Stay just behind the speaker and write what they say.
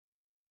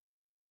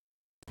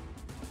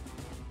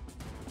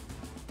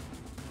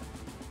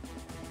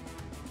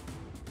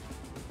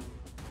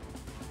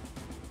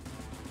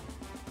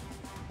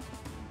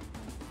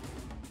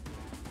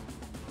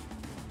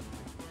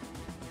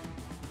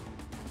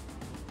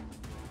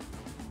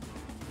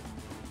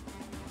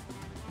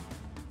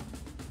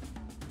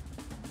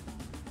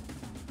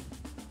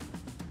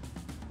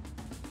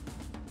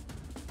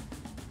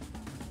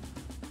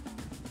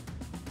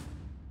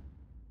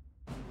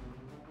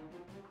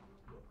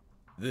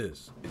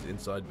This is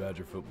Inside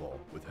Badger Football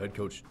with head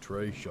coach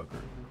Trey Shucker.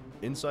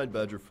 Inside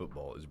Badger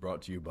Football is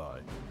brought to you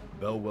by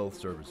Bell Wealth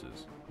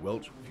Services,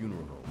 Welch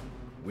Funeral Home,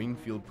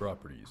 Wingfield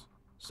Properties,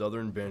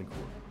 Southern Bancorp,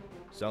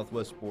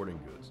 Southwest Sporting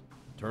Goods,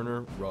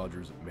 Turner,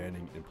 Rogers,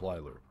 Manning, and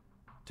Plyler,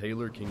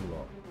 Taylor King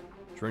Law,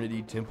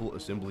 Trinity Temple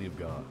Assembly of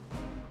God,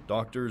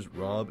 Doctors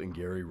Rob and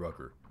Gary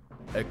Rucker,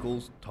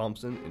 Eccles,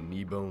 Thompson, and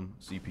Kneebone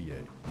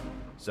CPA,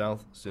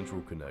 South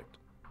Central Connect,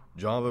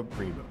 Java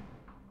Primo,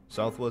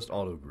 Southwest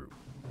Auto Group,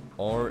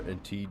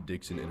 R&T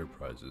Dixon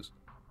Enterprises,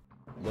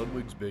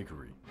 Ludwig's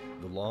Bakery,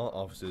 the law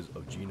offices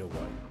of Gina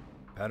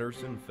White,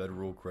 Patterson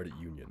Federal Credit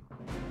Union,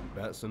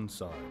 Batson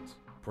Signs,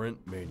 Print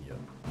Mania,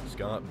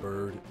 Scott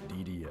Bird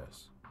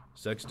DDS,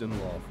 Sexton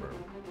Law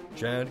Firm,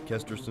 Chad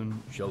Kesterson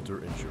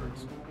Shelter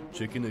Insurance,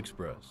 Chicken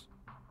Express,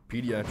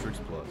 Pediatrics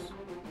Plus,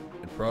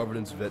 and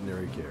Providence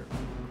Veterinary Care.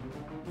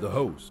 The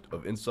host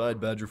of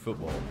Inside Badger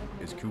Football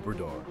is Cooper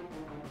Darr.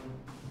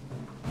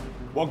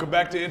 Welcome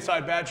back to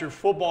Inside Badger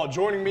Football.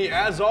 Joining me,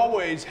 as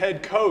always,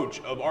 head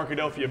coach of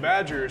Arkadelphia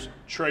Badgers,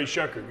 Trey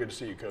Shucker. Good to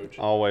see you, Coach.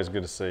 Always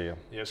good to see you.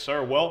 Yes,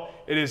 sir. Well,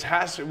 it is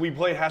we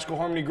played Haskell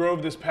Harmony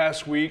Grove this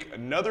past week.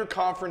 Another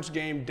conference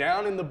game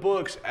down in the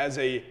books as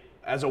a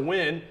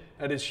win.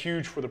 That is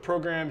huge for the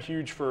program,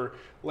 huge for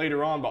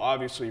later on, but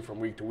obviously from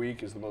week to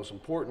week is the most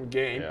important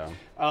game. Yeah.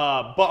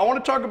 But I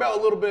want to talk about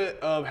a little bit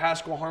of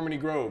Haskell Harmony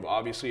Grove.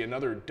 Obviously,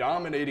 another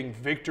dominating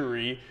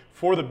victory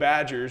for the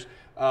Badgers.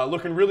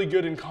 Looking really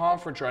good in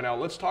conference right now.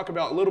 Let's talk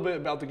about a little bit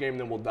about the game,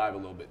 then we'll dive a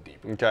little bit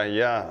deeper. Okay,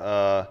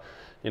 yeah.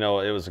 You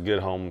know, it was a good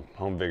home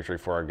victory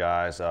for our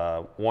guys.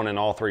 Won in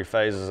all three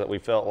phases that we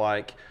felt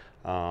like.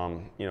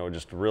 You know,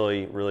 just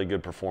really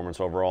good performance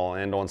overall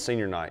and on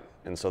senior night.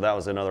 And so that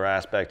was another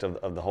aspect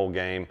of the whole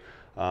game.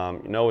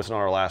 You know, it's not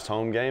our last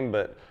home game,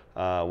 but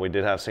we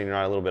did have senior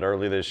night a little bit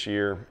early this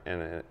year,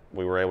 and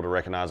we were able to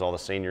recognize all the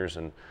seniors,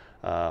 and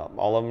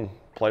all of them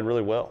played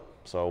really well.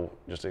 So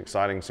just an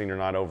exciting senior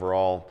night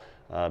overall.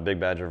 Big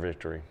Badger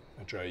victory.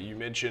 That's right. You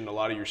mentioned a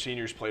lot of your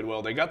seniors played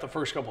well. They got the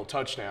first couple of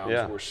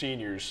touchdowns were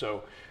seniors,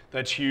 so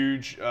that's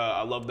huge.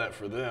 I love that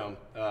for them,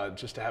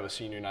 just to have a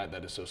senior night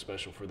that is so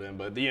special for them.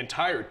 But the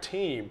entire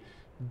team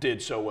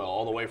did so well,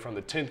 all the way from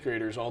the 10th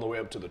graders all the way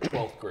up to the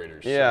 12th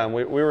graders. Yeah, and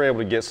we were able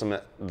to get some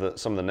of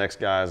the next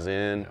guys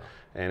in. Yeah.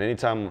 And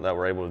anytime that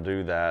we're able to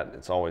do that,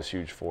 it's always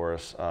huge for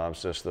us.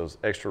 It's just those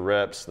extra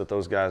reps that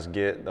those guys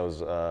get,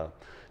 those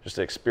just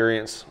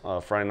experience,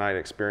 Friday night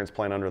experience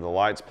playing under the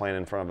lights, playing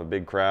in front of a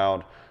big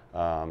crowd,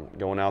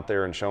 going out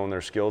there and showing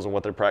their skills and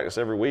what they practice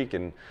every week,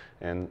 and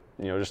you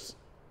know, just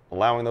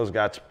allowing those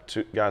guys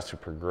to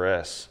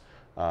progress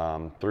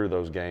through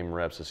those game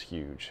reps is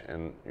huge.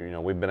 And you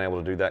know, we've been able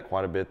to do that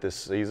quite a bit this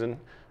season,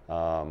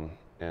 and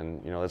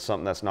you know, it's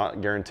something that's not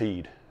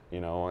guaranteed.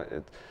 You know,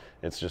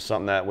 it's just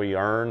something that we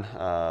earn.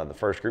 The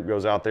first group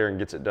goes out there and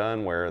gets it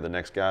done, where the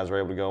next guys are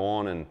able to go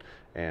on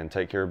and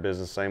take care of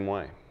business the same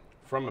way.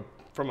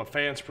 From a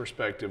fan's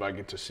perspective, I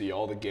get to see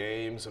all the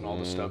games and all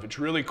the stuff. It's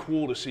really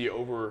cool to see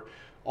over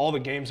all the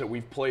games that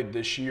we've played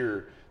this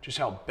year, just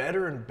how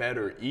better and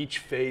better each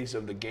phase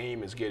of the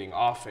game is getting.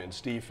 Offense,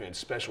 defense,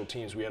 special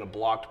teams. We had a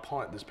blocked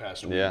punt this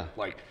past week. Yeah.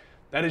 Like,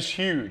 that is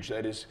huge.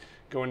 That is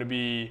going to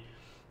be,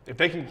 if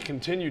they can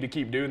continue to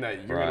keep doing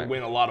that, you're going to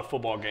win a lot of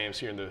football games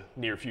here in the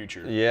near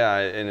future. Yeah,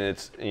 and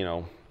it's, you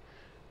know,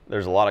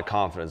 there's a lot of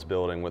confidence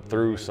building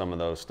through some of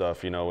those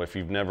stuff. You know, if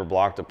you've never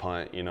blocked a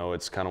punt, you know,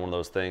 it's kind of one of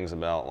those things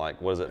about, like,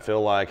 what does it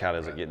feel like? How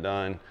does it get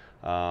done?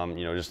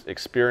 You know, just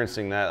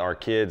experiencing that, our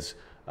kids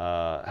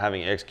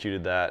having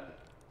executed that,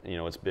 you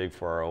know, it's big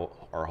for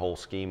our whole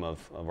scheme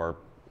of our,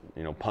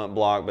 you know, punt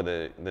block, but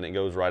then it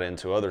goes right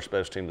into other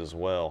special teams as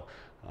well.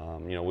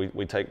 You know,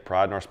 we take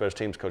pride in our special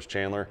teams. Coach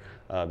Chandler,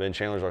 Ben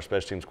Chandler's our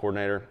special teams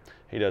coordinator.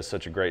 He does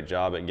such a great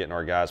job at getting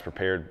our guys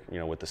prepared, you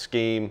know, with the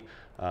scheme,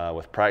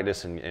 with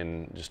practice,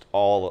 and just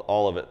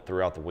all of it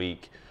throughout the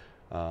week.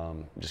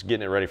 Just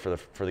getting it ready for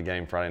the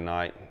game Friday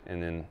night,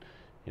 and then,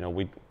 you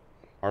know,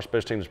 our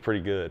special teams is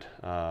pretty good.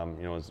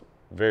 You know, it's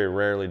very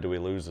rarely do we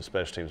lose the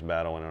special teams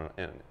battle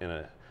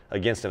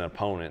against an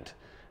opponent,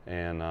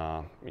 and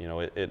you know,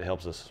 it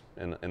helps us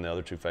in the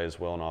other two phases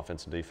well in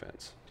offense and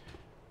defense.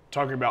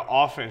 Talking about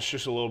offense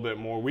just a little bit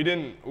more,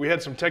 we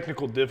had some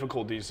technical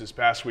difficulties this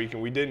past week,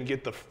 and we didn't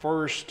get the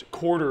first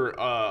quarter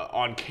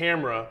on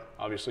camera.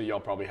 Obviously, y'all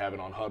probably have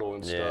it on Huddle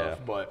and stuff,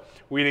 but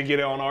we didn't get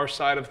it on our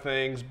side of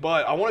things.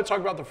 But I want to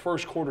talk about the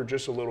first quarter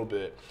just a little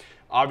bit.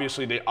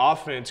 Obviously, the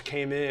offense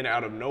came in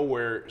out of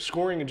nowhere,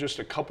 scoring in just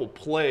a couple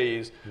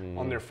plays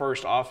on their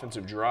first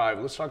offensive drive.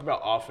 Let's talk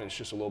about offense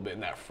just a little bit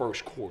in that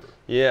first quarter.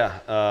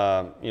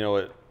 Yeah, you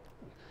know,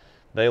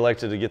 they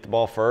elected to get the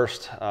ball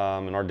first,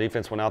 and our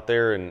defense went out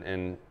there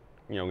and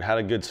you know, had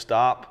a good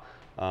stop.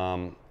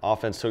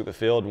 Offense took the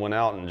field and went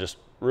out and just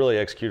really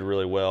executed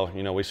really well.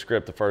 You know, we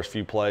scripted the first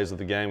few plays of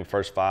the game, the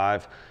first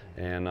 5,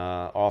 and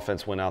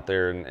offense went out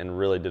there and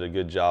really did a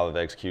good job of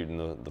executing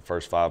the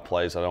first 5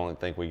 plays. I don't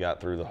think we got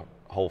through the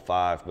whole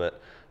 5, but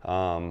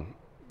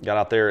got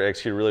out there,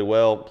 executed really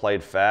well,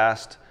 played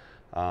fast,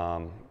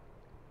 and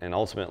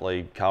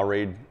ultimately Kyle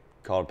Reed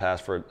called a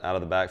pass out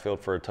of the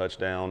backfield for a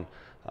touchdown.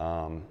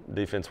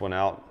 Defense went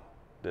out,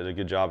 did a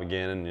good job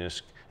again, and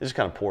it just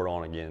kind of poured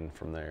on again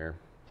from there.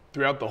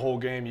 Throughout the whole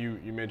game,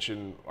 you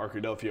mentioned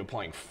Arkadelphia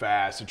playing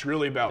fast. It's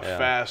really about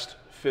fast,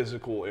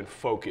 physical, and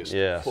focused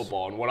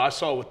football. And what I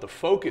saw with the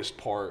focused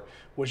part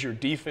was your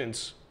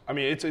defense. I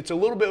mean, it's a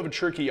little bit of a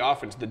tricky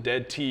offense, the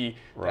dead T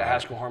that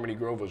Haskell Harmony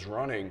Grove was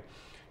running.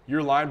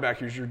 Your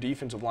linebackers, your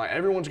defensive line,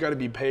 everyone's got to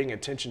be paying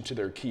attention to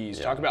their keys.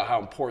 Talk about how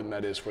important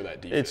that is for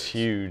that defense. It's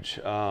huge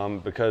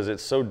because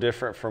it's so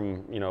different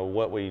from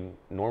what we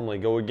normally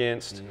go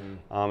against,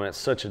 and it's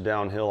such a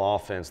downhill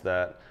offense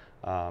that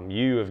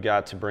you have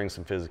got to bring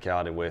some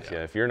physicality with you.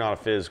 If you're not a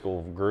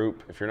physical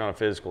group, if you're not a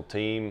physical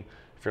team,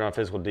 if you're not a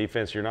physical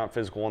defense, you're not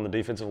physical on the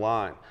defensive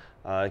line.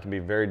 It can be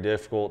very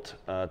difficult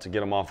to get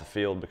them off the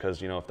field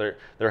because if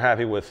they're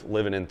happy with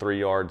living in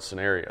 3-yard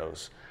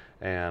scenarios,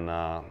 and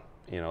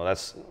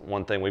that's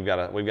one thing we've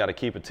got to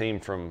keep a team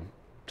from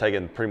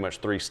taking pretty much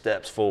 3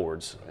 steps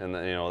forwards, and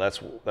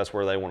that's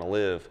where they want to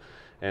live,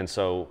 and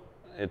so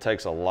it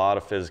takes a lot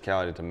of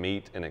physicality to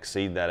meet and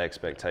exceed that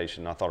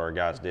expectation. I thought our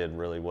guys did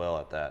really well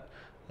at that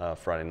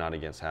Friday night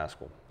against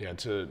Haskell. Yeah,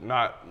 to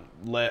not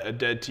let a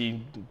dead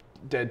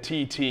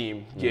T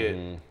team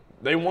get.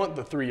 They want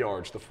the 3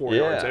 yards, the 4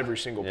 yards every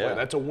single play.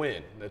 That's a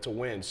win. That's a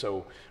win.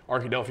 So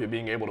Arkadelphia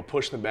being able to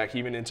push them back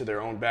even into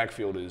their own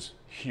backfield is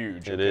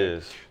huge. It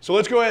is. So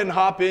let's go ahead and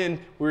hop in.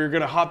 We're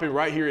going to hop in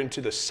right here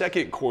into the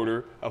second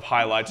quarter of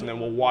highlights, and then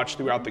we'll watch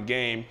throughout the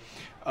game.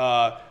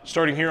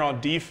 Starting here on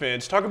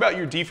defense, talk about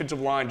your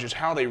defensive line, just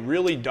how they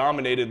really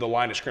dominated the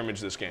line of scrimmage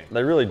this game.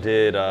 They really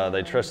did.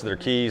 They trusted their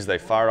keys. They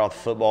fired off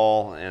the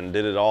football and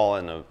did it all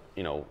in a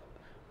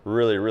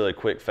really, really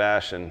quick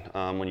fashion.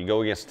 When you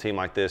go against a team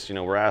like this,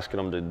 we're asking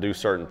them to do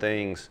certain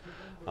things,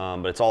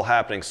 but it's all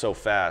happening so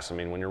fast. I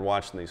mean, when you're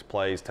watching these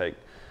plays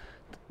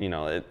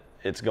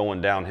it's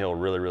going downhill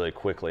really, really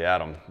quickly at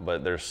them.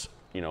 But there's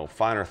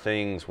finer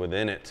things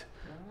within it.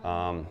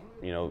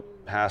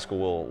 Haskell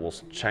will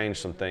change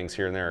some things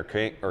here and there,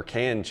 or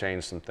can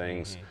change some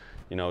things,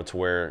 to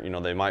where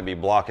they might be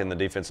blocking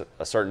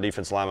a certain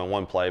defense lineman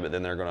one play, but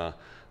then they're going to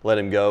let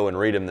him go and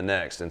read him the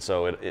next, and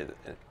so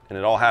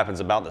it all happens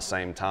about the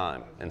same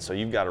time, and so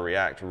you've got to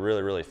react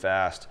really, really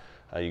fast.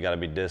 You got to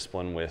be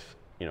disciplined with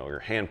your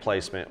hand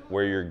placement,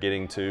 where you're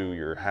getting to,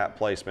 your hat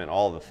placement,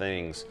 all the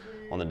things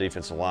on the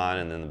defensive line,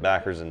 and then the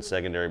backers and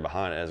secondary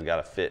behind it has got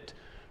to fit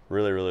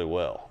really, really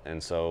well,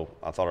 and so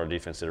I thought our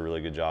defense did a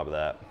really good job of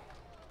that.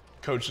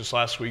 Coach, this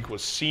last week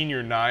was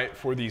senior night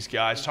for these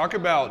guys. Talk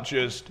about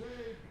just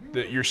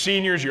your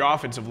seniors, your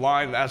offensive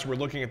line. As we're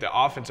looking at the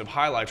offensive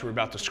highlights, we're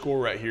about to score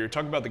right here.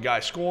 Talk about the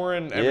guy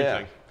scoring,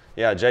 everything.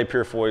 Yeah, Jay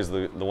Purefoy is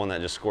the one that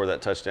just scored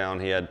that touchdown.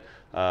 He had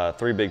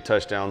 3 big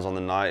touchdowns on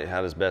the night,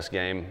 had his best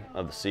game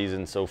of the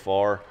season so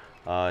far.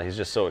 He's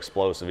just so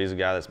explosive. He's a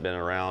guy that's been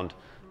around.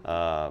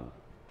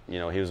 He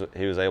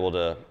was able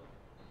to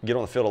get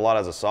on the field a lot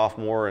as a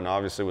sophomore, and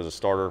obviously was a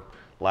starter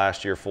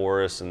last year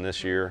for us and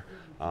this year.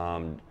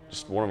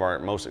 Just one of our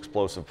most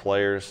explosive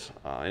players.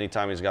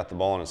 Anytime he's got the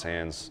ball in his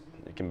hands,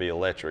 it can be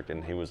electric,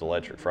 and he was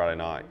electric Friday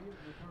night.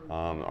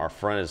 Our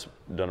front has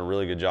done a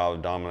really good job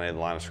of dominating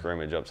the line of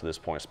scrimmage up to this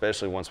point,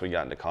 especially once we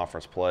got into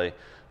conference play.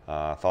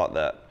 I thought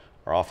that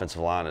our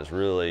offensive line has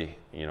really,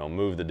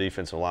 moved the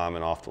defensive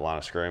linemen off the line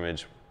of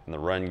scrimmage in the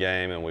run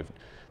game, and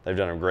they've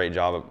done a great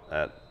job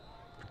at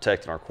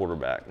protecting our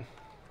quarterback.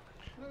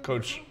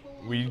 Coach,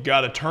 we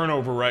got a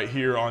turnover right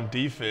here on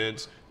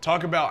defense.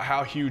 Talk about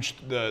how huge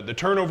the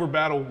turnover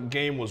battle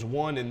game was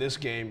won in this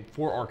game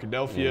for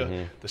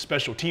Arkadelphia. The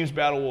special teams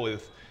battle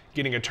with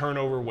getting a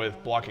turnover, with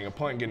blocking a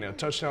punt, getting a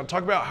touchdown.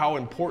 Talk about how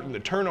important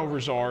the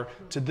turnovers are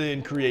to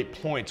then create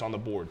points on the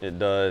board. It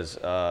does.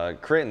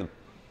 Creating the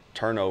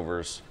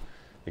turnovers,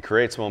 it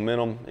creates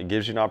momentum. It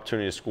gives you an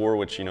opportunity to score,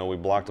 which, we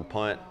blocked a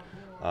punt,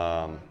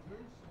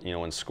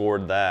 and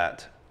scored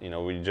that.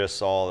 We just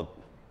saw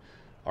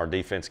our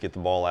defense get the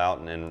ball out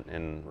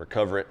and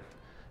recover it.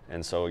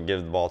 And so it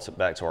gives the ball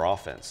back to our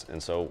offense.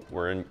 And so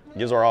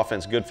gives our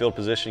offense good field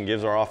position,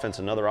 gives our offense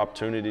another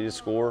opportunity to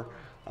score.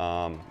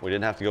 We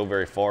didn't have to go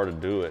very far to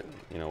do it.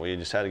 We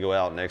just had to go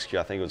out and execute.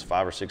 I think it was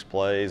 5 or 6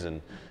 plays,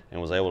 and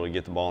was able to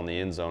get the ball in the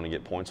end zone and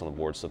get points on the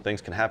board. So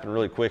things can happen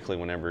really quickly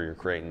whenever you're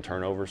creating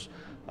turnovers.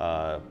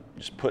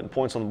 Just putting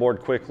points on the board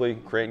quickly,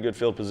 creating good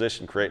field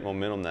position, creating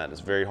momentum that is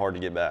very hard to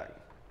get back.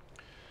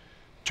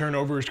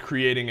 Turnovers,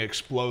 creating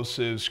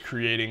explosives,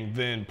 creating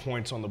then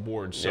points on the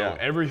board. So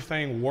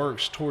everything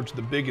works towards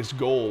the biggest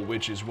goal,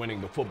 which is winning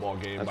the football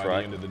game by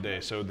the end of the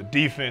day. So the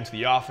defense,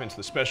 the offense,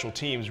 the special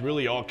teams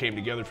really all came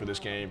together for this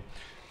game.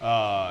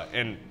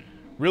 And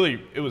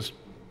really, it was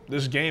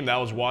this game that I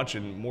was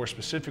watching more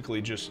specifically,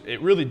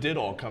 it really did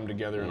all come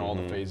together in all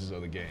the phases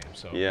of the game.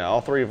 So yeah, all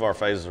 3 of our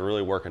phases are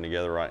really working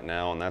together right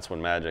now, and that's when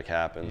magic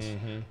happens.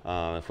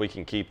 If we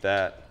can keep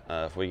that,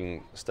 if we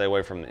can stay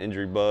away from the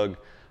injury bug,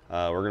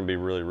 we're going to be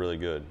really, really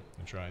good.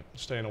 That's right.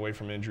 Staying away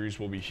from injuries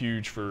will be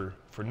huge for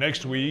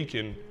next week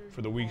and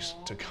for the weeks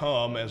to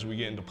come as we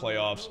get into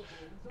playoffs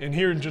and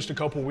here in just a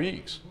couple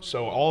weeks.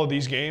 So all of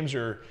these games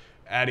are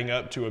adding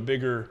up to a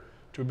bigger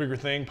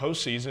thing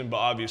postseason, but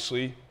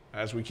obviously,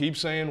 as we keep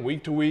saying,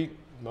 week to week,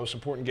 most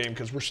important game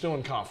because we're still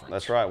in conference.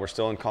 That's right. We're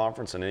still in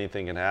conference, and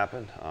anything can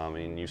happen. I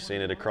mean, you've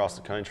seen it across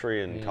the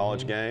country in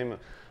college game.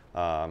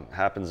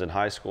 Happens in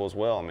high school as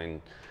well. I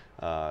mean,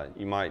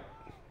 you might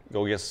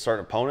go against a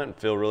certain opponent and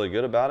feel really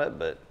good about it,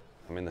 but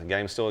I mean, the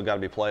game's still got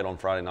to be played on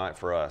Friday night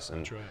for us.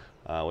 And that's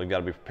right. We've got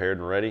to be prepared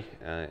and ready.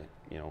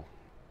 You know,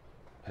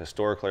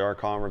 historically, our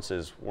conference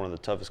is one of the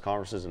toughest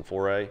conferences in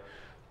 4A.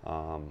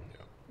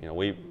 You know,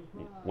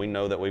 we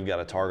know that we've got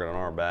a target on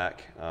our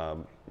back.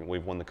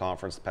 We've won the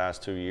conference the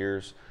past 2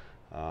 years.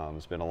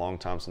 It's been a long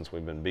time since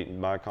we've been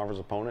beaten by a conference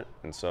opponent,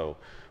 and so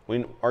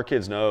our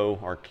kids know,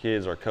 our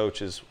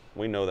coaches,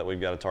 we know that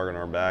we've got a target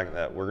on our back,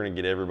 that we're going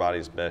to get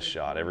everybody's best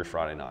shot every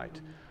Friday night,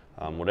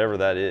 whatever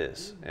that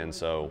is. And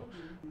so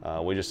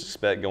we just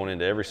expect going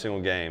into every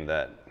single game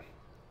that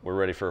we're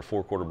ready for a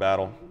 4-quarter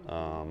battle.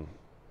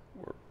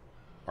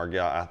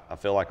 I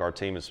feel like our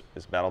team is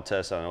battle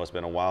tested. I know it's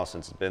been a while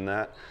since it's been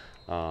that.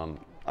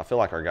 I feel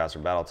like our guys are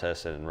battle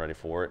tested and ready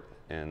for it.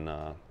 And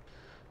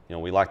you know,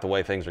 we like the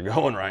way things are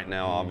going right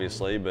now,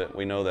 obviously, but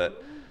we know that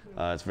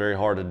it's very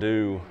hard to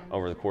do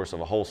over the course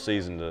of a whole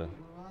season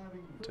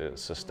to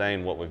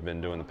sustain what we've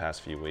been doing the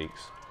past few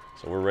weeks.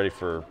 So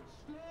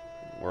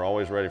we're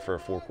always ready for a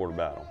 4-quarter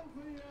battle.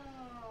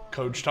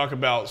 Coach, talk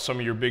about some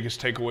of your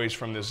biggest takeaways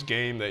from this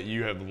game that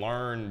you have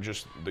learned,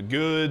 just the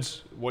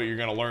goods, what you're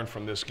going to learn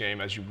from this game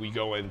as we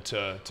go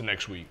into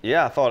next week.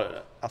 Yeah, I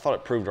thought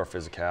it proved our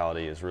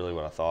physicality is really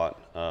what I thought.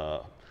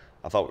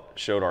 I thought it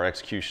showed our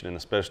execution in the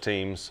special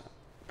teams.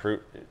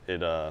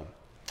 It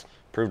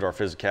proved our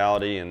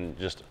physicality and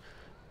just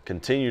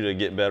continue to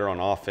get better on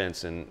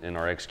offense in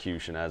our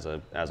execution as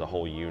a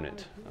whole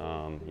unit.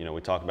 You know,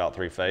 we talk about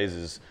 3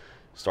 phases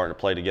starting to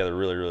play together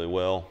really, really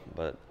well,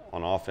 but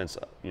on offense,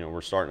 you know,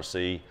 we're starting to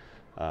see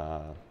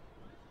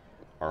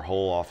our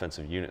whole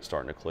offensive unit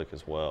starting to click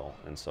as well,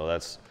 and so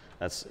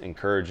that's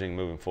encouraging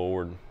moving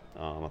forward.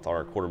 I thought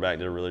our quarterback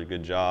did a really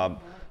good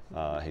job.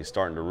 He's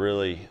starting to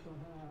really,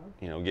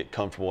 you know, get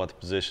comfortable at the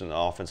position. The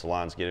offensive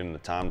line's getting the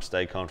time to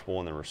stay comfortable,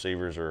 and the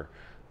receivers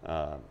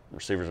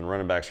and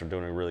running backs are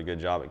doing a really good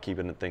job at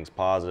keeping things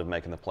positive,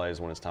 making the plays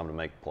when it's time to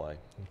make the play.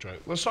 That's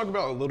right. Let's talk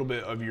about a little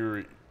bit of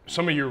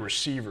some of your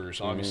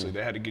receivers. Obviously,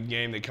 they had a good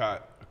game. They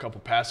caught a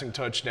couple passing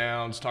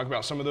touchdowns. Talk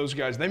about some of those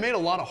guys. They made a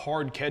lot of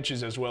hard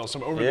catches as well.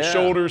 Some over the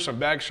shoulder, some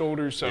back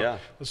shoulders. So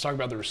let's talk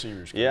about the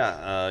receivers.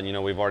 Yeah, you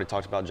know, we've already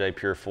talked about Jay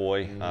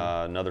Purefoy.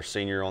 Another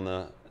senior in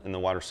the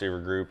wide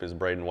receiver group is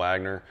Braden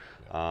Wagner.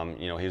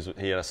 You know,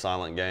 he had a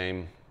silent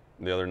game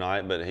the other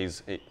night, but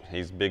he's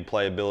big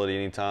playability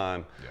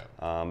anytime.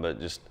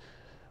 But just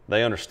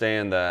they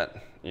understand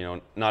that, you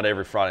know, not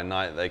every Friday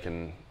night they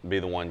can be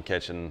the one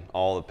catching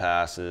all the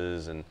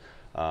passes and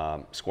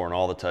scoring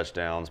all the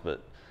touchdowns.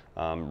 But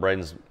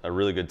Braden's a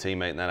really good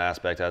teammate in that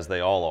aspect, as they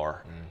all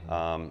are.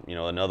 You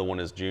know, another one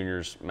is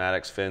juniors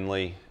Maddox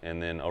Finley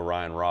and then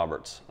Orion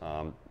Roberts.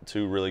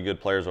 2 really good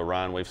players.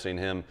 Orion, we've seen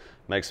him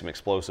make some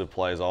explosive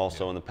plays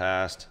also in the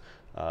past.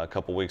 A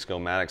couple weeks ago,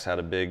 Maddox had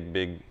a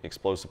big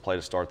explosive play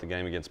to start the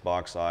game against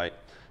Bauxite.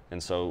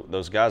 And so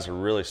those guys are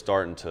really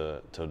starting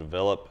to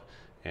develop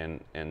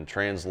and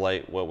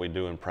translate what we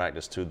do in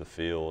practice to the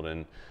field.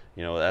 And,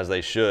 you know, as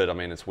they should. I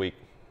mean, it's week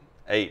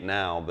 8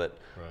 now, but,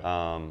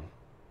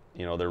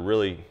 you know, they're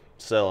really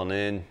settling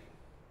in.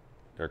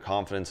 Their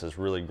confidence has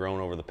really grown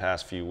over the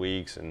past few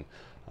weeks, and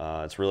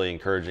it's really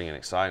encouraging and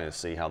exciting to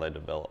see how they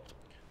developed.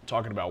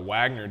 Talking about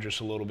Wagner just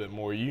a little bit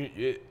more,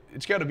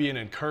 it's got to be an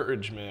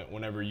encouragement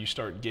whenever you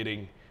start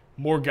getting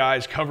more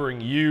guys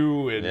covering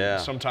you,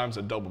 and sometimes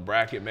a double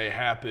bracket may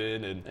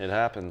happen. And it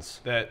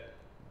happens. That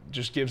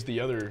just gives the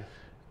other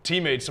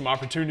teammates some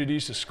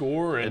opportunities to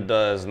score. It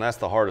does, and that's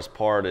the hardest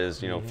part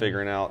is, you know,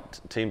 figuring out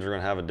teams are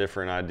going to have a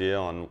different idea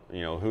on,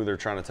 you know, who they're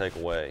trying to take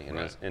away.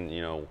 And,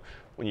 you know,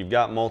 when you've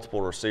got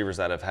multiple receivers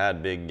that have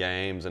had big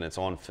games and it's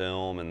on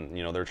film and,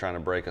 you know, they're trying to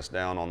break us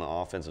down on the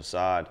offensive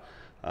side,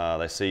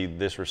 they see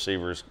this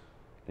receiver's,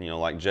 you know,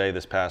 like Jay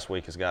this past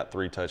week has got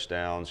 3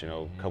 touchdowns. You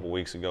know, a couple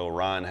weeks ago,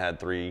 Ryan had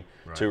 2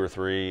 or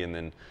 3, and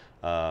then,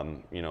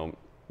 you know,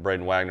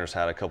 Braden Wagner's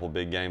had a couple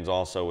big games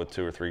also with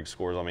 2 or 3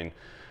 scores. I mean,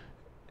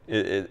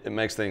 it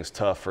makes things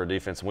tough for a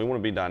defense, and we want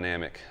to be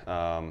dynamic.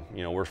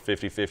 You know, we're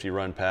 50-50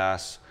 run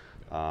pass.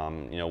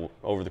 You know,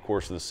 over the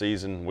course of the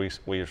season,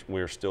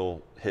 we are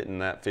still hitting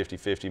that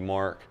 50-50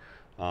 mark.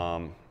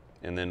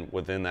 And then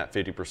within that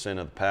 50%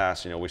 of the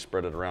pass, you know, we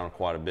spread it around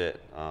quite a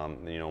bit.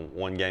 You know,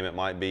 one game it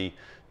might be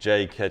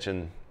Jay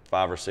catching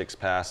 5 or 6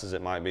 passes.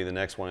 It might be the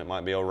next one. It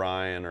might be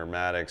Orion or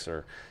Maddox,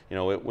 or, you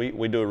know,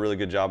 we do a really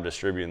good job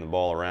distributing the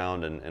ball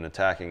around and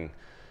attacking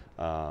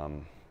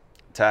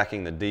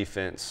the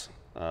defense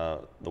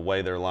the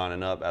way they're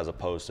lining up, as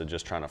opposed to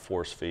just trying to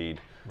force feed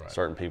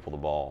certain people the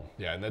ball.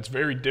 Yeah, and that's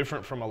very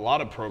different from a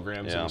lot of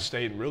programs in the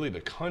state and really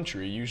the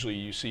country. Usually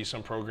you see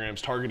some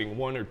programs targeting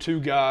 1 or 2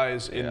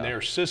 guys in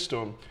their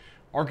system.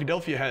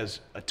 Arkadelphia has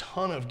a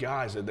ton of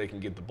guys that they can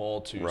get the ball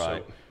to.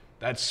 So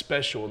that's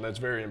special, and that's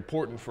very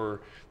important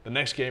for the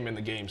next game and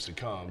the games to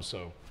come.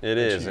 So it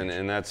is, and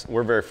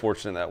we're very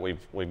fortunate that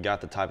we've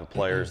got the type of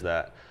players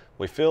that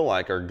we feel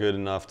like are good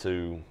enough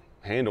to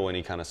handle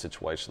any kind of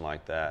situation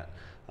like that.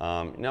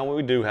 Now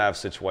we do have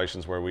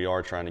situations where we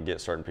are trying to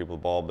get certain people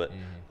the ball, but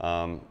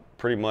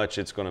pretty much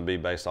it's going to be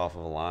based off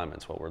of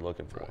alignments, what we're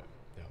looking for. Right.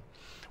 Yeah.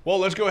 Well,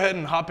 let's go ahead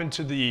and hop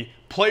into the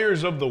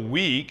players of the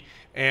week.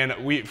 And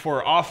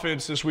for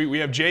offense this week, we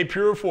have Jay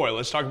Purifoy.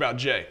 Let's talk about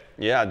Jay.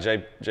 Yeah,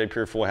 Jay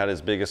Purifoy had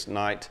his biggest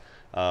night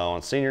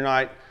on senior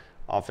night.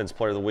 Offense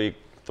player of the week,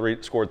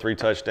 scored 3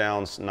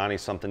 touchdowns,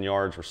 90-something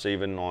yards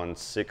receiving on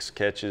 6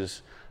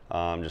 catches.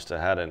 Just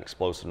had an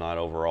explosive night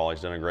overall.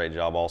 He's done a great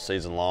job all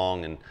season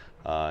long,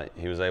 and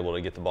he was able to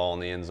get the ball in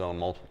the end zone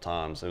multiple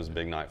times. It was a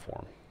big night for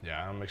him.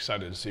 Yeah, I'm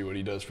excited to see what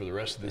he does for the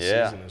rest of this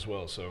season as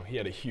well. So he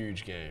had a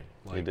huge game.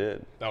 He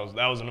did. That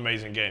was an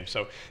amazing game.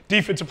 So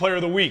defensive player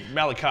of the week,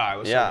 Malachi.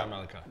 Let's talk about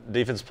Malachi.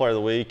 Defensive player of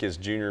the week is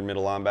junior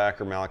middle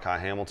linebacker Malachi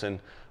Hamilton.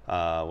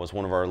 Was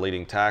one of our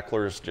leading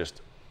tacklers.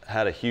 Just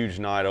had a huge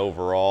night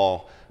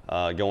overall,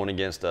 going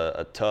against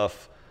a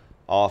tough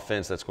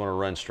offense that's going to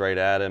run straight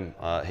at him.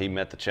 He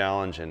met the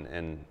challenge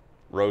and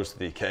rose to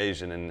the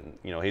occasion, and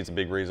he's a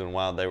big reason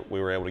why we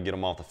were able to get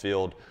him off the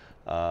field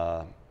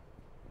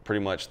pretty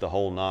much the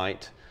whole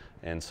night.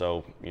 And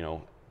so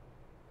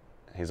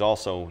he's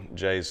also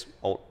Jay's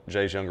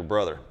younger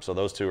brother, so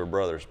those two are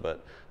brothers.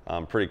 But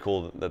pretty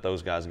cool that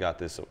those guys got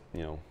this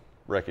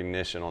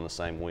recognition on the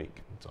same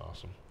week. That's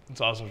awesome.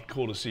 It's awesome.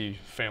 Cool to see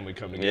family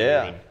come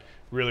together and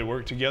really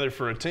work together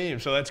for a team.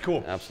 So that's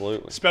cool.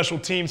 Absolutely. Special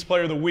teams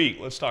player of the week.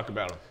 Let's talk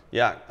about him.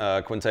 Yeah,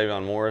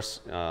 Quintavion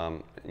Morris.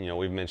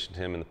 We've mentioned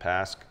him in the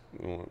past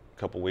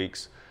couple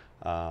weeks.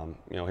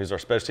 He's our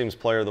special teams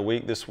player of the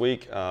week this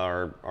week.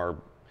 Our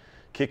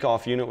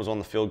kickoff unit was on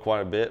the field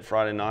quite a bit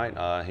Friday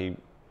night. He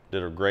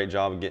did a great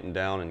job of getting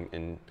down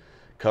and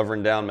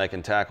covering down,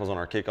 making tackles on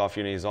our kickoff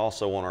unit. He's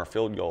also on our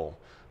field goal,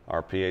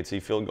 our PAT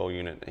field goal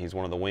unit. He's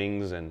one of the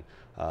wings and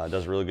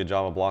does a really good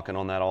job of blocking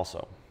on that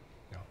also.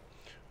 Yeah.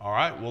 All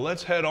right, well,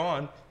 let's head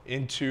on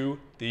into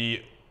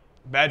the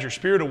Badger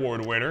Spirit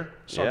Award winner.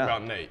 Let's talk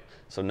about Nate.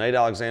 So Nate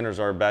Alexander is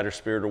our Badger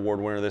Spirit Award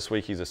winner this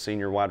week. He's a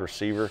senior wide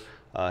receiver.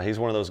 He's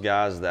one of those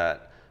guys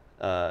that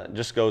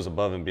just goes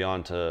above and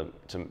beyond to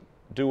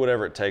do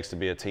whatever it takes to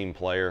be a team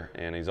player,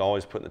 and he's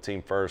always putting the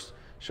team first,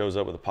 shows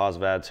up with a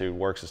positive attitude,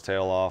 works his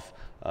tail off,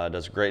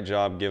 does a great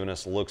job giving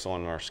us looks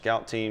on our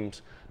scout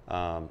teams.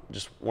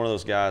 Just one of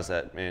those guys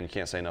that, man, you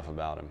can't say enough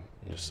about him.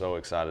 Just so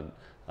excited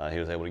he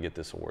was able to get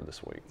this award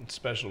this week. It's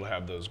special to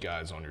have those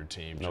guys on your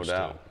team. No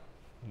doubt.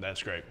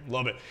 That's great.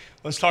 Love it.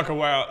 Let's talk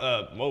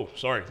about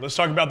Let's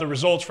talk about the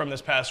results from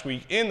this past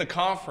week in the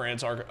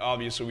conference.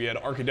 Obviously, we had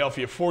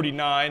Arkadelphia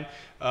 49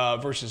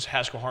 versus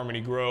Haskell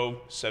Harmony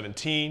Grove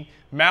 17.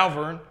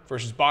 Malvern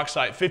versus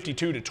Bauxite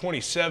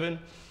 52-27.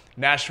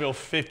 Nashville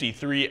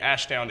 53,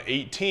 Ashdown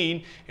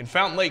 18, and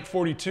Fountain Lake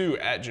 42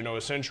 at Genoa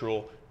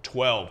Central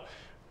 12.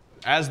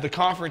 As the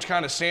conference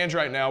kind of stands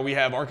right now, we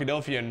have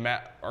Arkadelphia and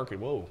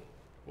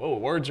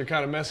words are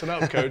kind of messing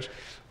up, Coach.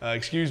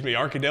 Excuse me.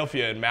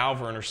 Arkadelphia and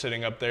Malvern are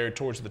sitting up there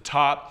towards the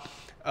top,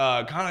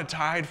 kind of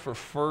tied for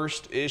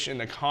first-ish in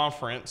the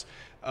conference.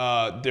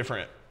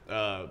 Different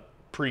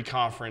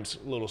pre-conference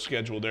little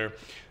schedule there.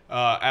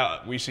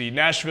 We see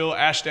Nashville,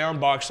 Ashdown,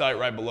 Bauxite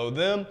right below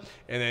them,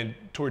 and then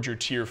towards your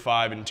Tier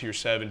 5 and Tier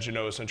 7,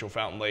 Genoa Central,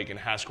 Fountain Lake, and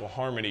Haskell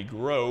Harmony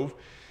Grove.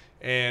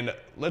 And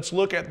let's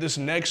look at this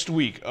next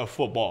week of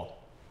football.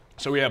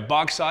 So we have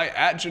Bauxite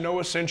at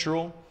Genoa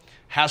Central,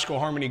 Haskell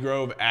Harmony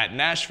Grove at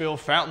Nashville,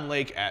 Fountain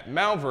Lake at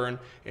Malvern,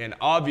 and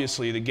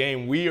obviously the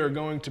game we are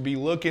going to be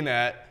looking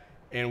at,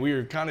 and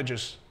we're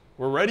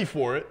ready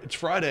for it. It's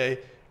Friday,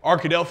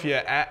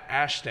 Arkadelphia at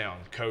Ashdown,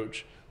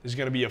 Coach. This is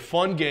going to be a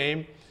fun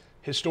game.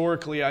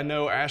 Historically, I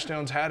know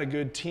Ashdown's had a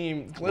good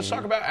team. Let's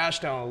talk about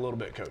Ashdown a little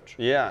bit, Coach.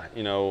 Yeah,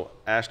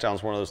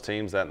 Ashdown's one of those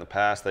teams that in the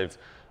past they've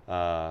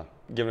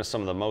given us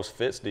some of the most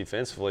fits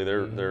defensively.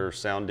 They're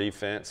sound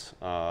defense.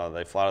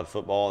 They fly to the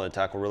football. They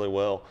tackle really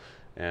well.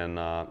 And,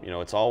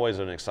 it's always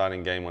an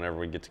exciting game whenever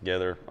we get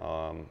together.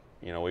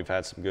 We've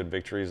had some good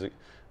victories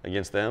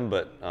against them,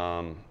 but,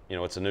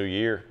 it's a new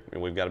year,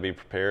 and we've got to be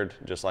prepared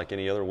just like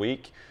any other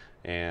week.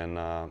 And,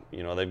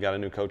 they've got a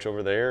new coach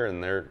over there,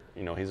 and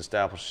he's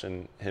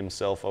establishing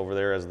himself over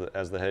there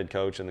as the head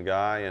coach and the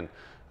guy. And,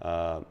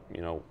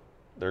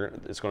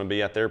 it's going to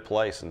be at their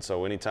place. And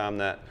so anytime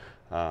that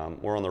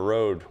we're on the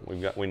road,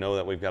 we know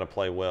that we've got to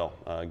play well.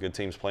 Good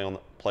teams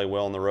play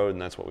well on the road,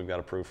 and that's what we've got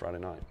to prove Friday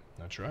night.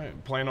 That's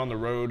right. Playing on the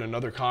road,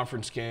 another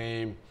conference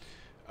game,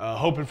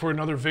 hoping for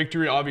another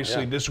victory.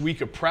 Obviously, this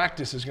week of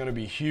practice is going to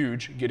be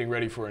huge, getting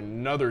ready for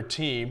another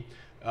team.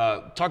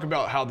 Talk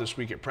about how this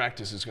week at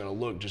practice is going to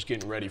look, just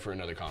getting ready for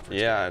another conference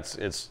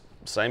game. It's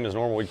same as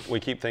normal. We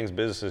keep things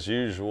business as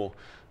usual.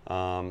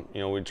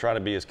 We try to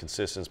be as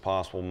consistent as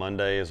possible.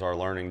 Monday is our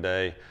learning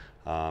day.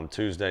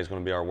 Tuesday is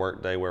going to be our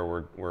work day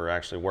where we're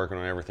actually working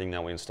on everything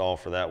that we install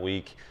for that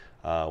week.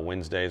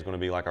 Wednesday is going to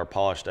be like our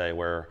polish day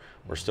where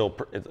we're still,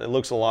 it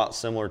looks a lot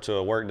similar to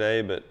a work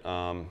day, but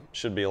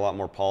should be a lot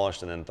more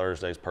polished. And then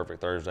Thursday is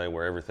perfect Thursday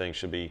where everything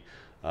should be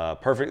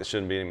perfect. There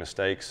shouldn't be any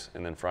mistakes.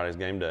 And then Friday's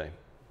game day.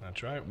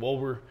 That's right. Well,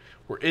 we're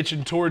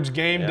itching towards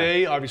game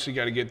day. Obviously,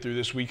 got to get through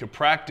this week of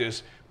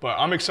practice, but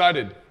I'm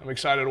excited. I'm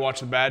excited to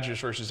watch the Badgers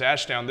versus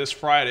Ashdown this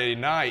Friday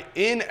night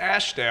in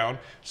Ashdown.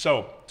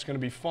 So it's going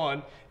to be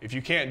fun. If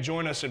you can't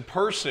join us in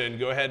person,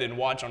 go ahead and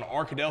watch on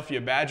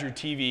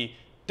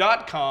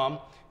ArkadelphiaBadgerTV.com.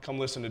 Come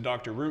listen to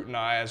Dr. Root and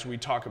I as we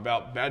talk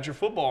about Badger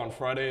football on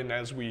Friday and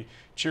as we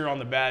cheer on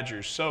the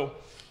Badgers. So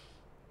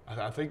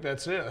I think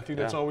that's it. I think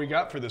that's all we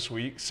got for this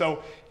week.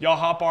 So y'all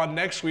hop on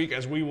next week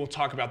as we will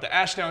talk about the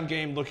Ashdown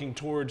game, looking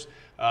towards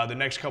the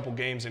next couple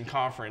games in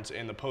conference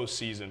in the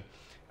postseason.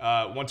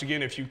 Once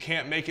again, if you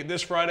can't make it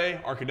this Friday,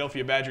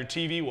 Arkadelphia Badger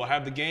TV will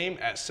have the game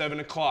at 7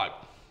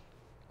 o'clock.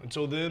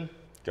 Until then,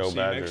 Go see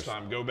Badgers. you next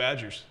time. Go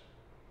Badgers.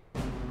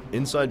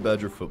 Inside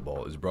Badger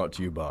Football is brought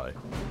to you by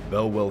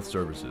Bell Wealth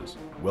Services,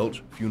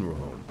 Welch Funeral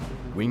Home,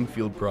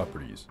 Wingfield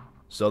Properties,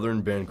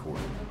 Southern Bancorp,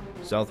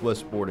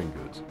 Southwest Sporting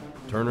Goods,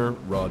 Turner,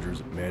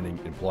 Rogers, Manning,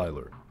 and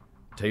Plyler,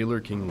 Taylor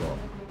King Law,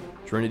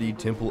 Trinity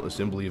Temple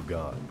Assembly of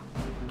God,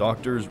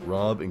 Doctors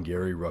Rob and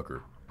Gary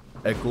Rucker,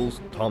 Eccles,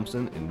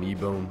 Thompson, and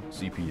Kneebone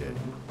CPA,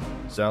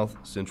 South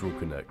Central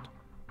Connect,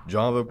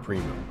 Java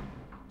Primo,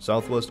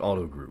 Southwest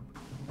Auto Group,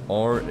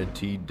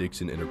 R&T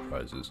Dixon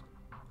Enterprises,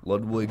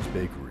 Ludwig's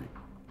Bakery,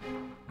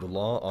 the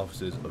law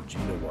offices of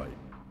Gina White,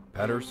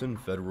 Patterson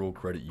Federal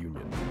Credit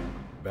Union,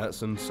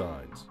 Batson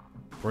Signs,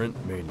 Print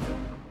Mania,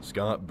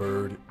 Scott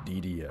Bird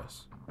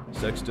DDS,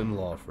 Sexton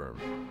Law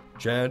Firm,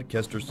 Chad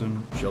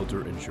Kesterson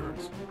Shelter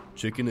Insurance,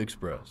 Chicken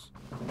Express,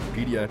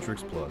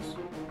 Pediatrics Plus,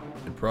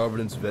 and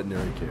Providence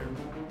Veterinary Care.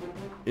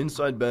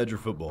 Inside Badger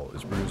Football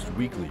is produced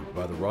weekly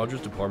by the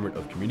Rogers Department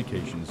of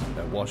Communications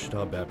at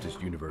Ouachita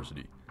Baptist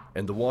University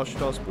and the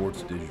Ouachita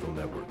Sports Digital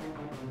Network.